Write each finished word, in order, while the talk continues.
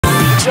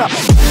up.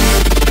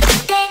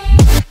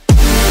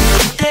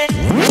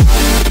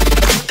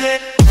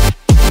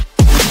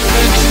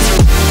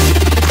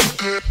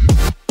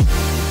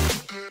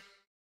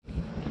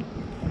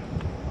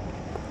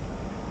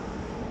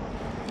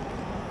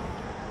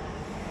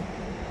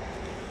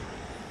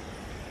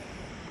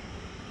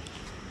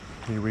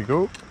 Here we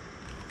go.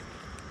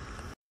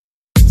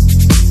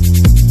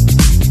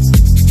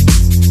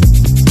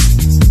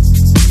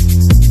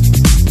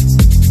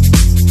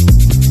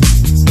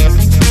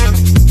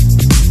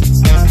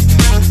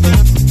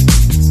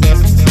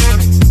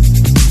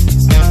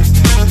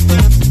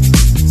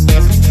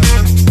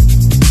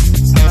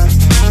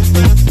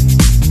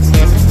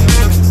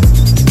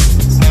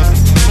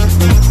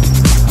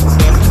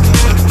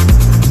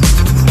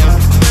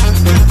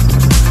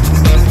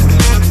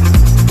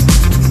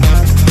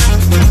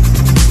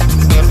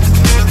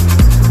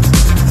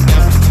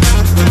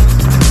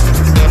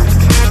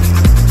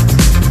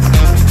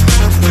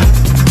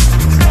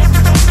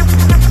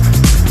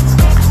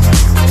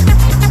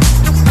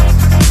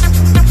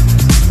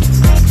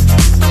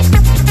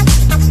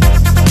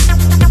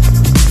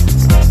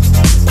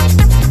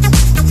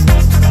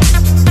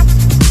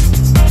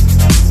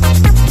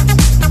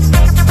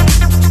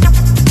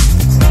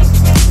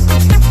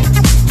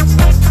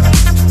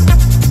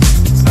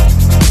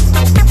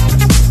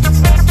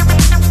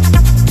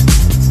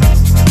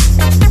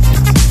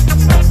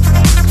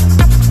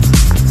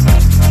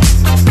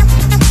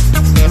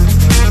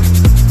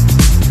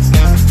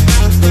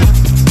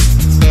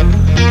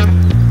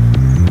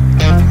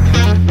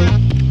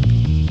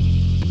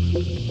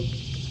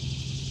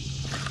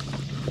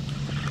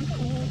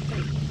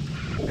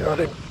 Got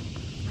it.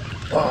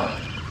 Oh.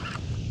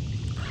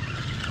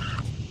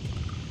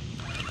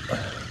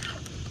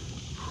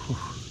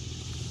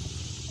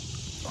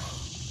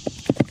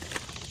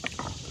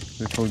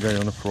 Little guy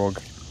on a frog.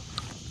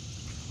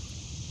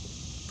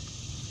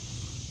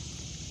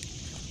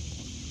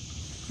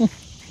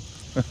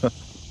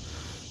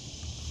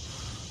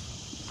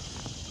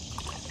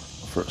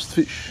 First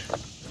fish.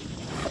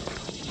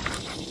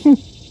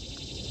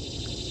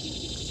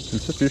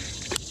 It's a fish.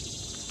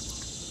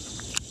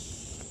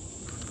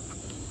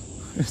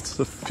 It's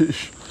a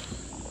fish.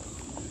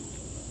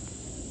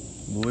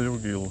 Little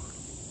gill.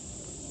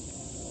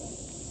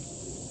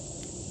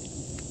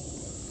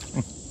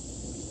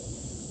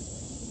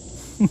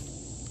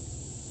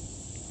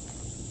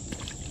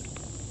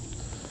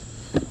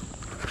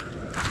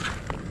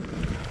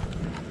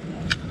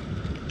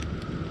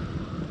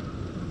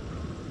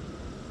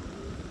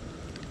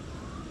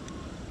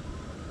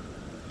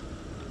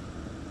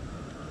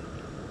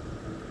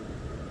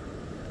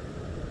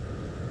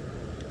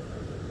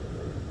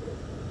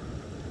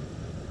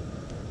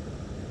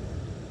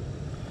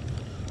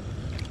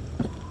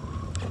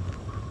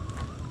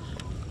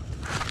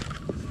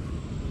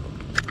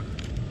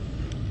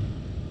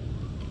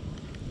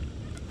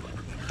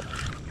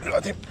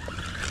 Got him.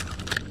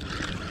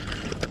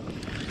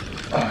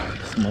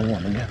 Small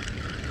one again.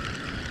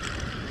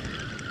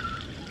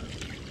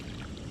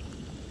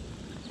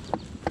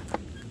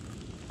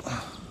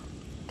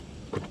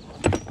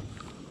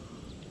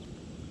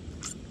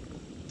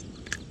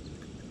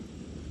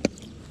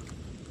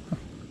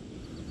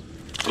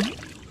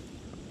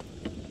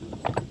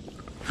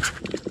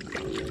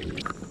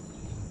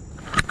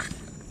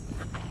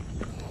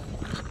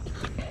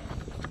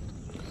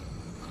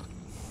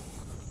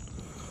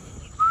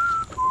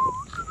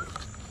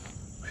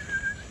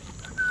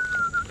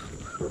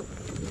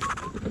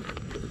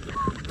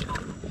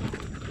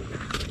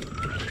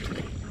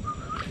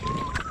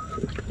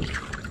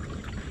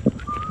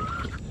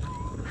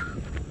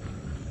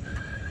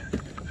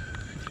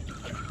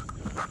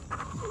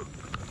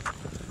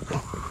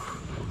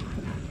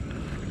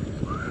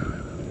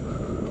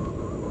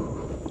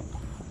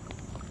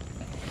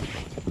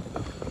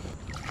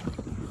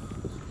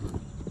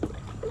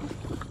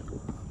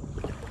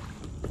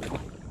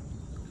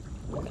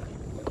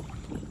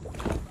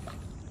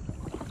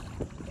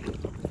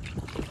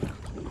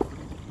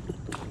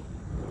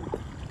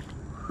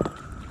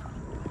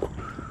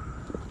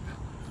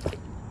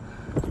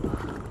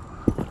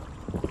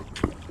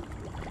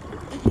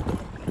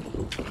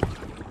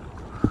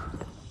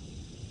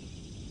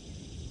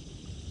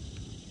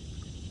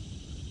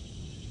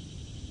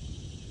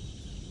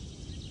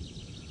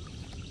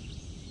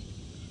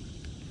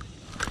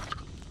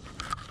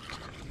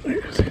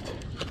 Here's it.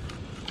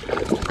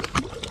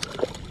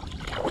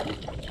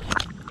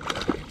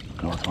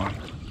 Got one.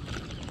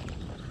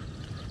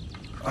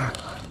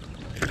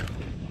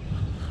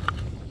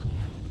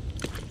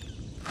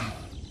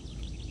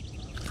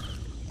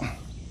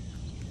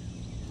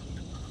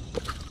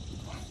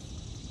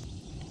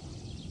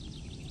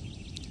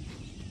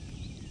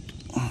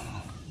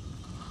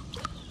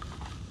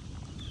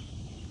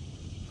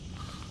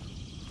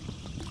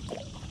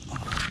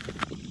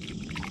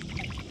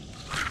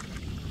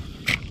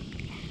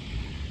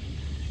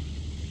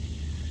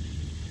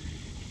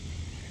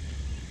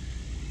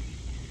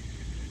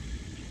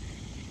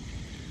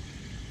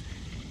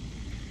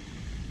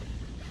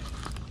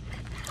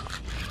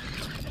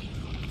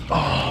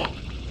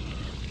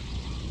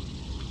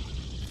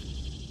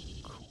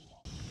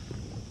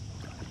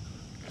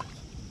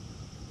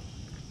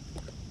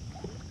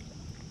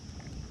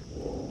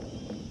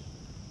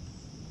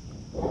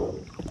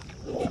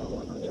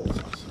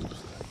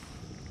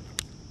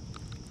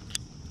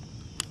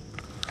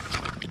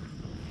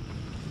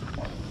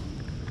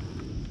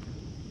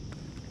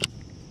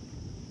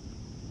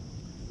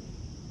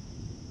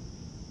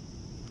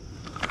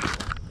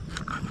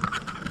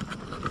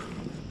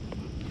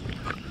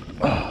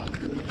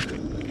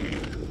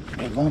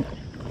 Good one.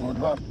 Good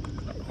one.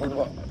 Good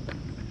one.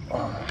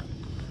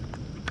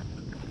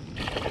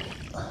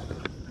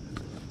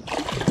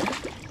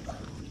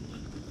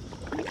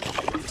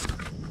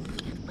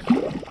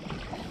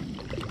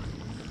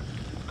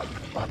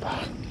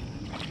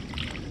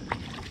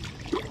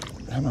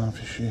 Come on,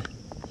 fishy.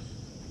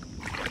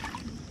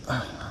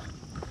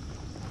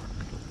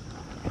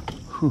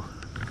 Whew.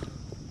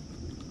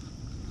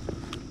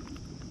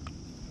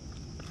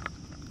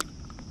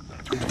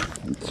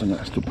 It's a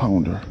nice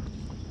 2-pounder.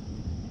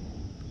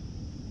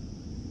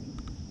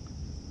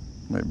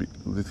 Maybe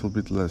a little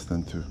bit less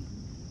than 2.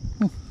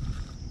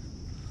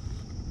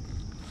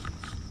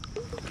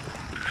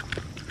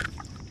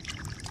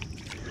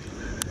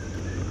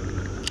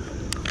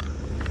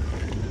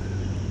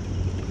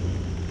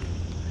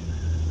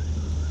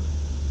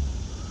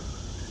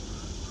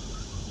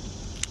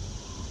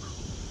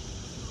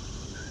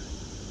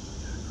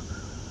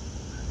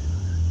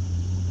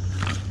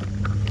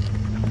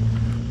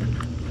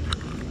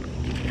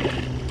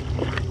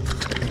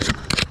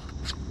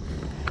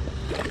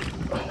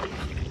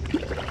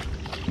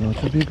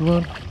 Not a big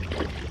one.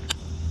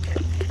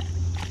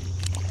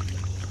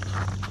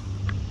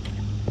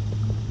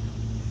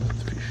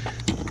 That's fish.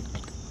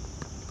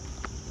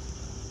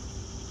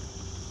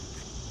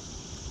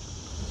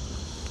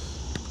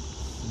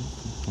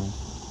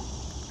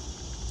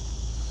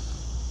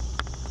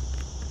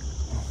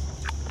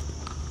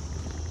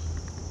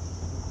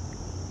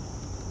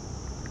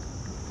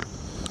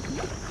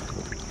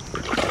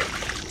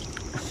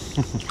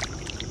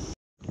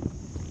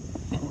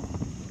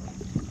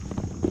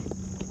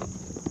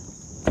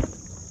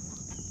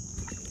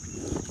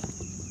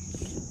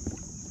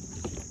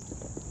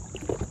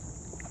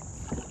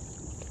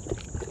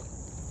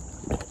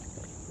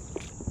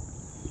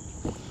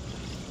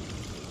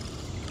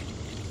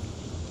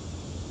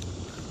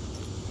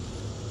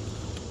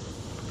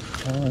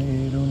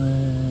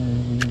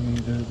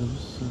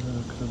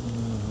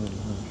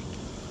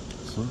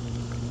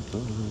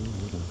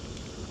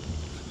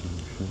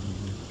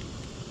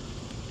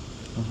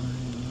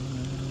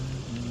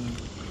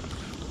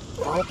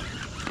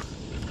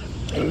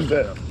 Who's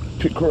that?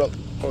 Pickerel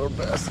or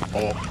bass?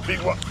 Oh, big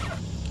one.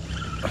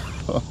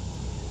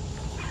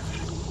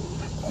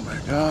 Oh my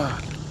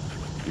god.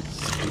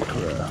 It's a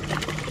pickerel.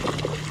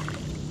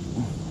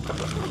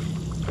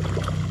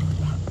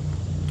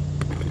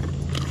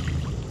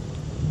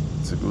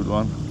 It's a good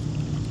one.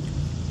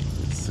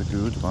 It's a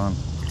good one.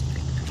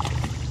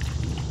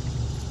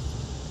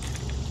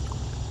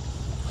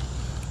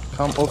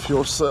 Come off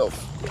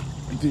yourself,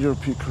 dear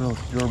pickerel.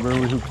 You're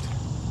very hooked.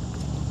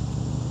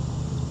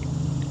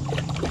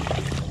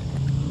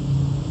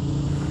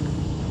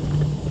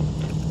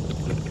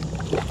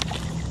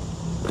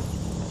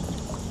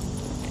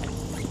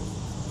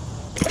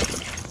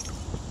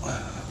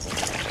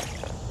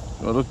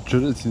 Ara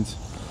cüretiniz.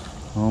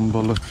 Aman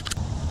balık.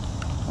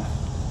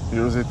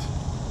 Use it.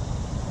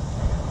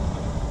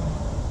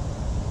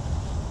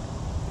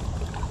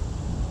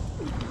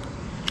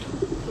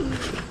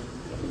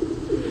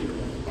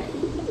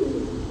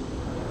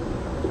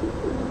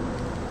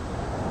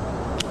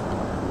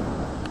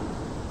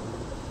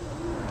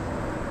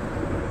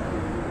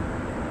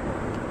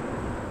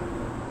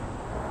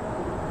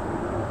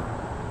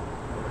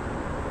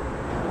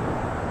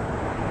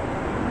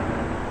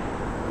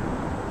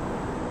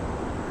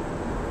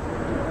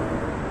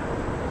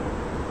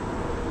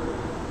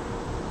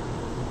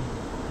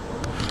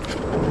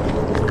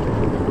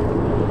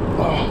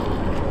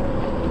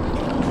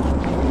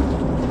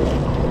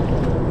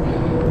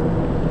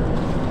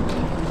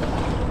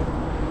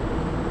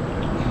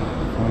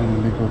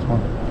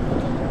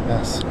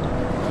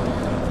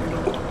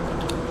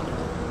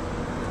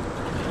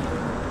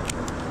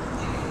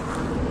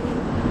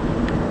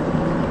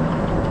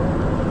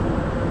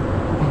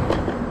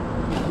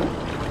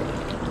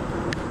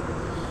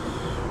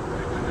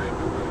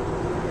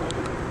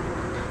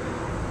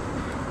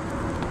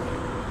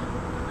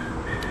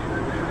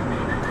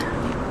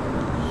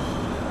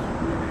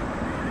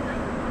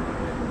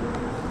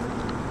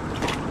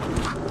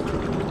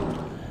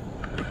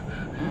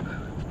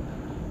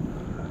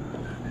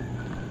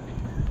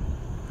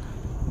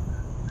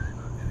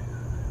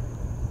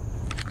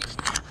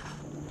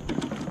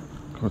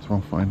 Got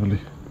one finally,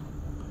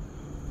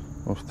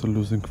 after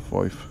losing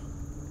 5.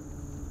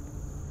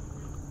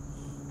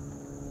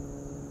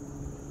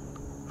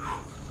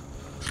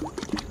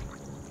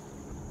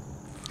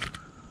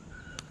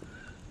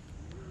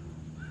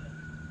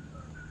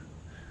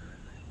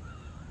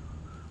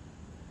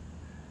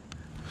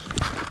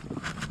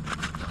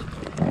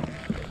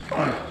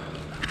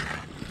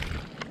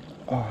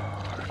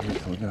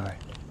 Little guy.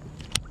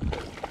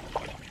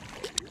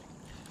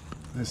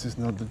 This is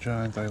not the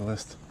giant I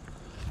lost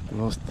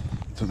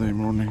today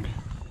morning.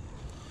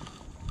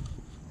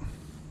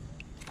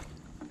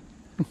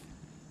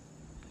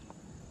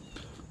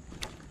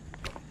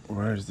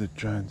 Where is the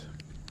giant?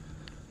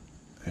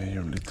 Hey,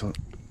 you little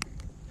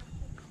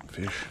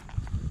fish.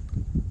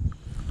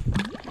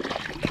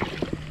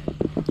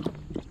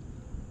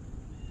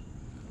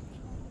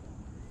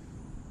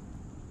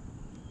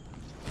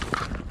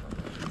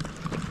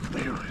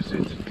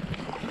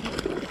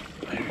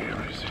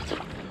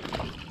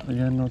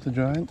 Again, not a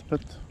giant,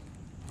 but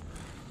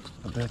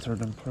better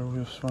than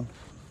previous one.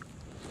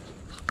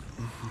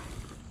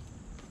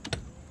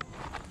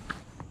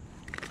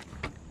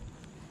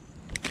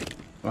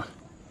 Ah.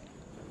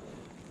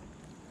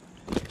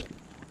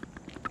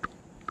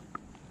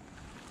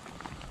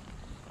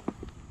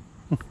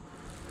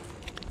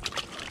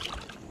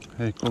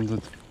 I called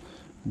it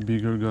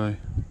bigger guy.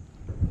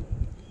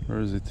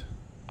 Where is it?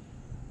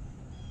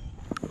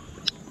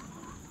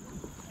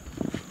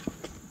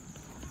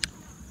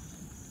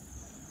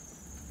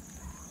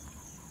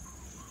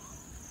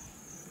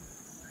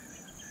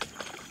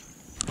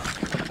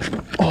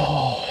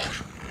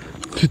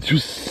 Did you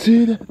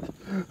see that?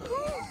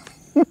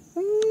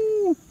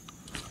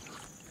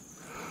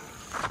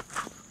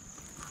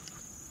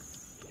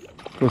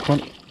 Good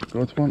one,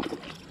 good one.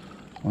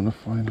 On a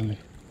finally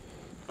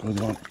good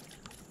one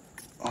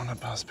on a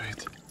bass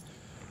bait.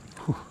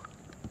 Whew.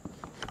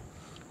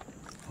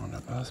 On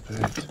a bass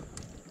bait.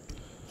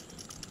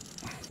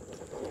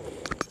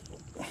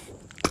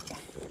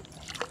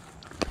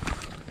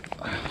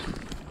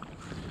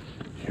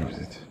 Here is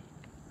it.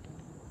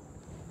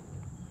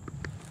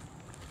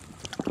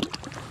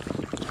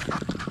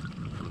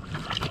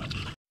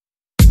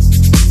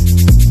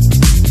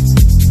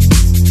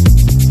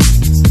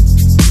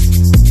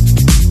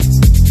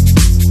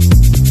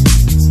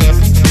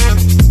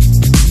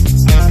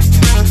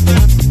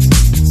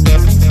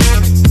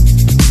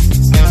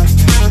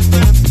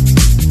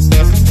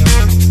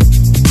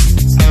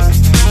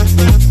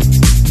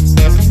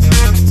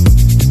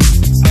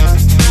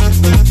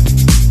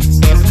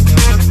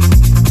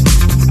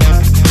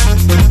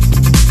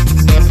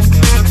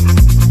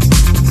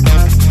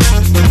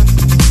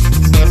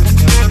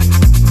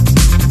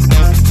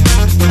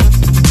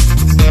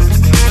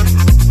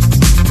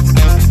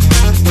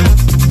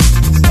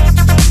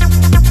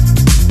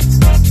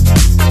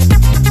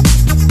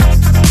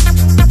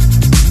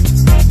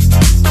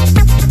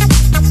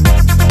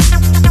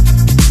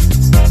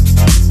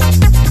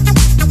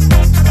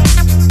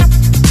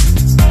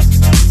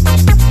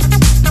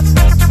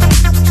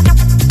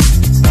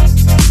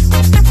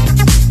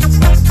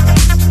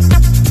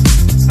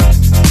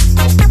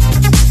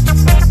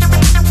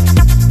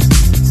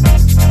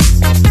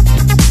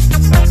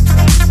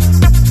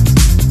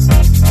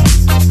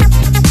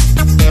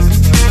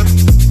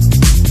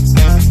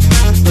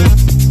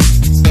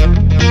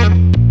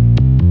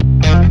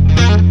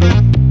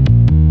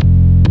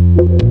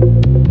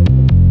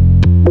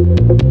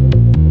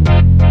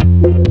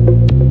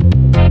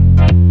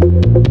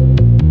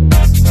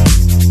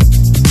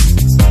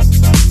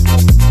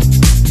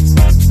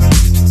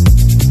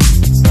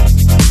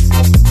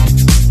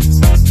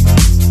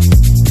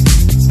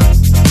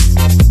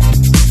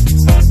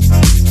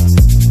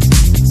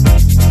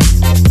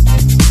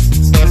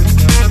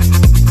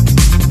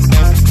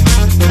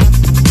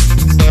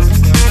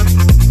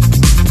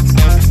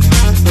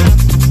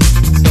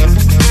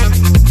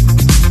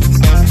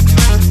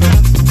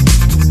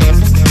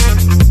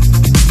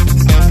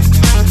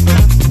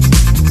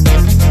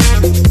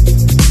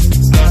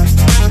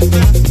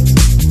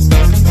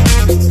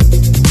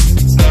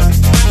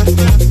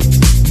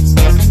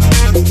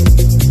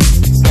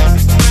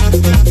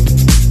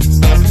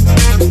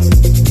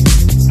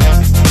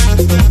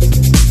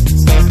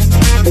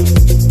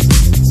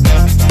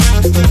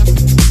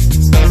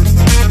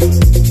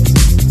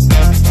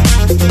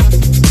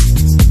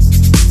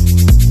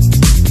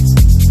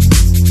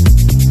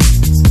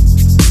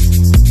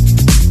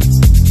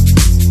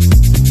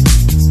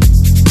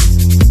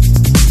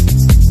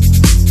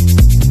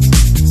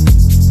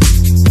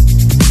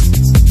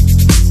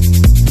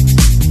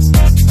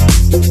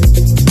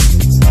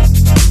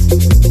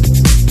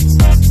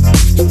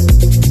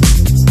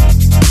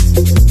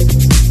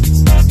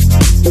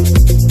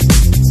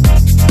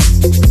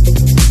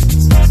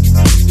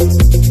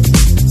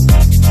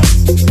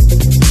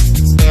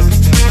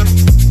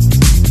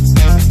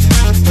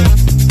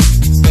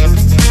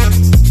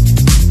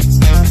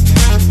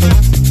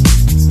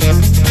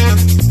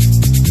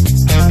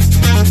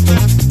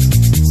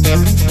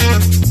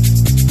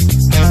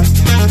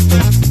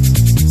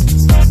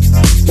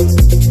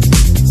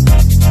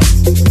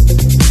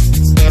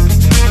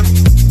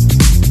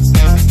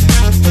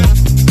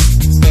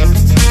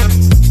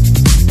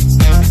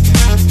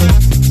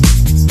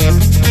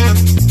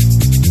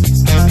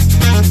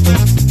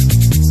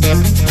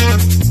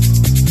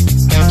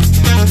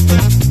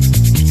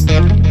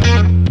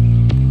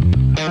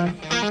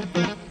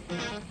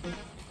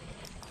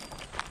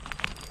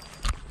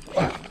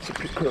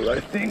 I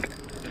think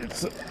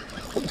it's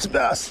a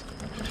bass.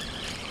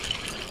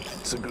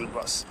 It's a good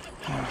bass.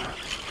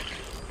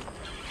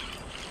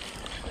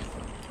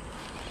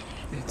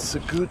 It's a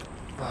good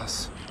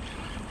bass.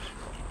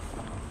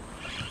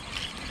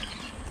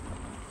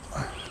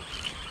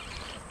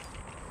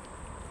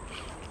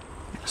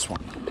 This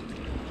one.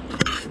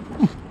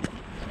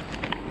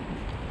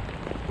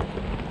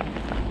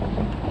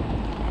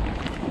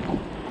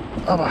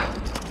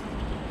 Aba.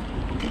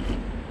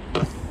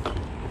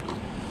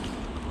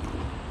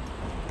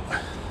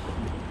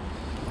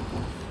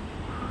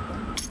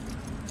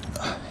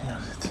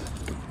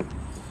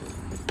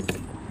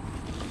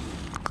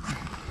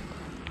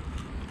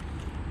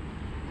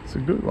 It's a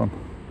good one.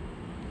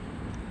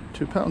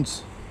 2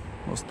 pounds,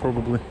 most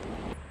probably.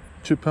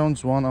 2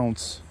 pounds, 1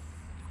 ounce.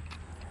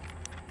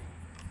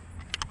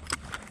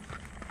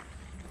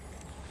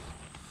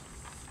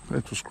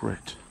 That was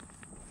great.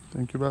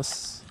 Thank you,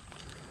 Bass.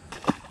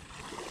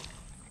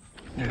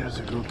 Here's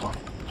a good one.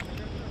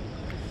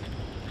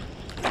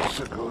 It's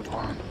a good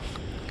one.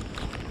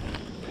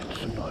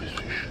 It's a nice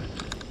fish.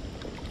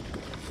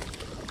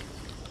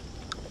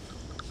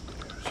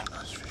 Here's a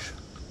nice fish.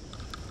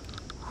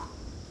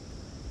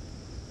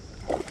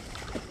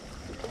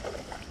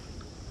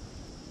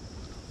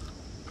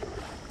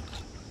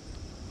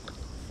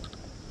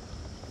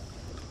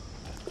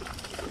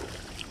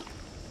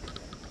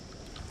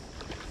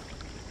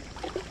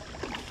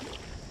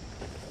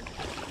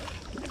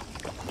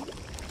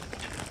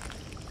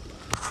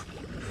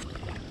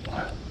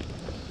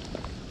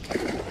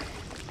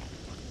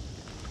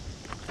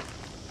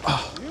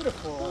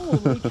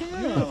 Holy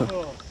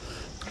cow!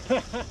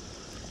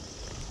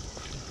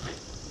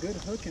 Good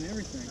hook and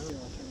everything.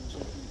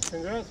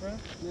 Congrats, man.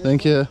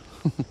 Thank you.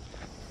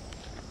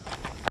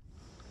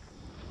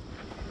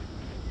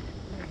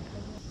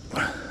 I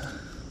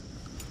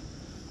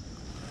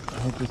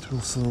hope it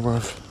will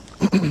survive.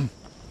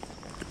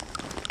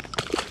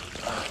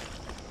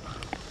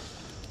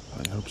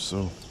 I hope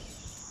so.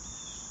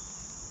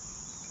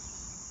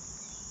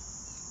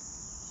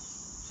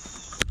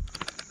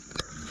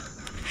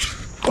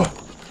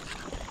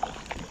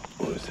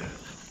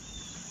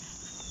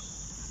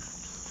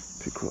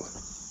 Pickerel.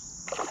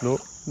 No,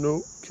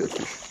 no,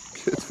 catfish,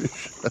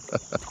 catfish.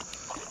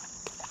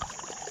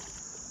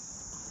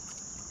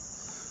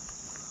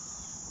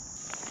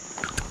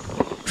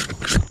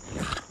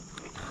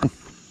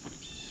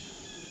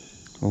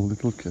 A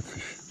little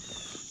catfish.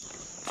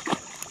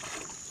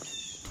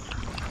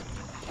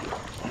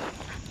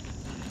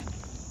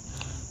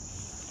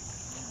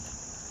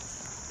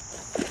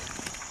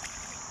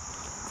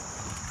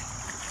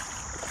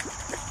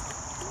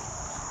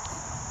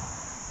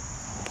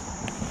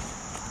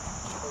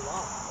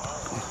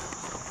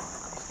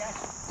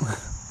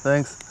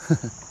 Thanks.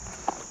 What's that?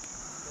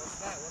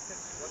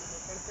 What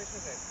kind of fish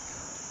is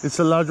it? It's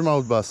a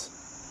largemouth bass.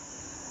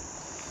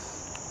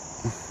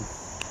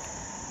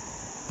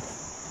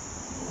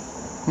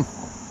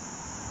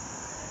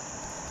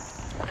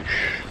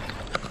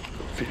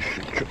 Fish.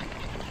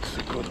 It's a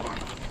good one.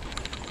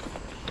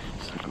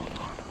 It's a good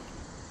one.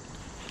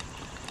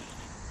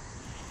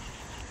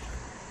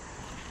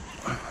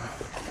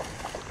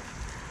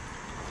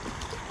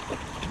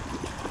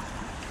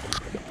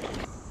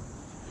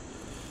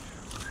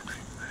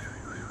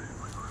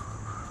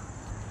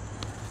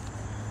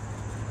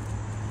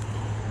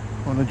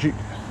 On a jig.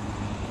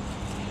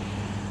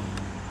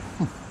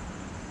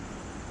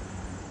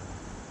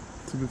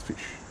 It's a good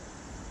fish.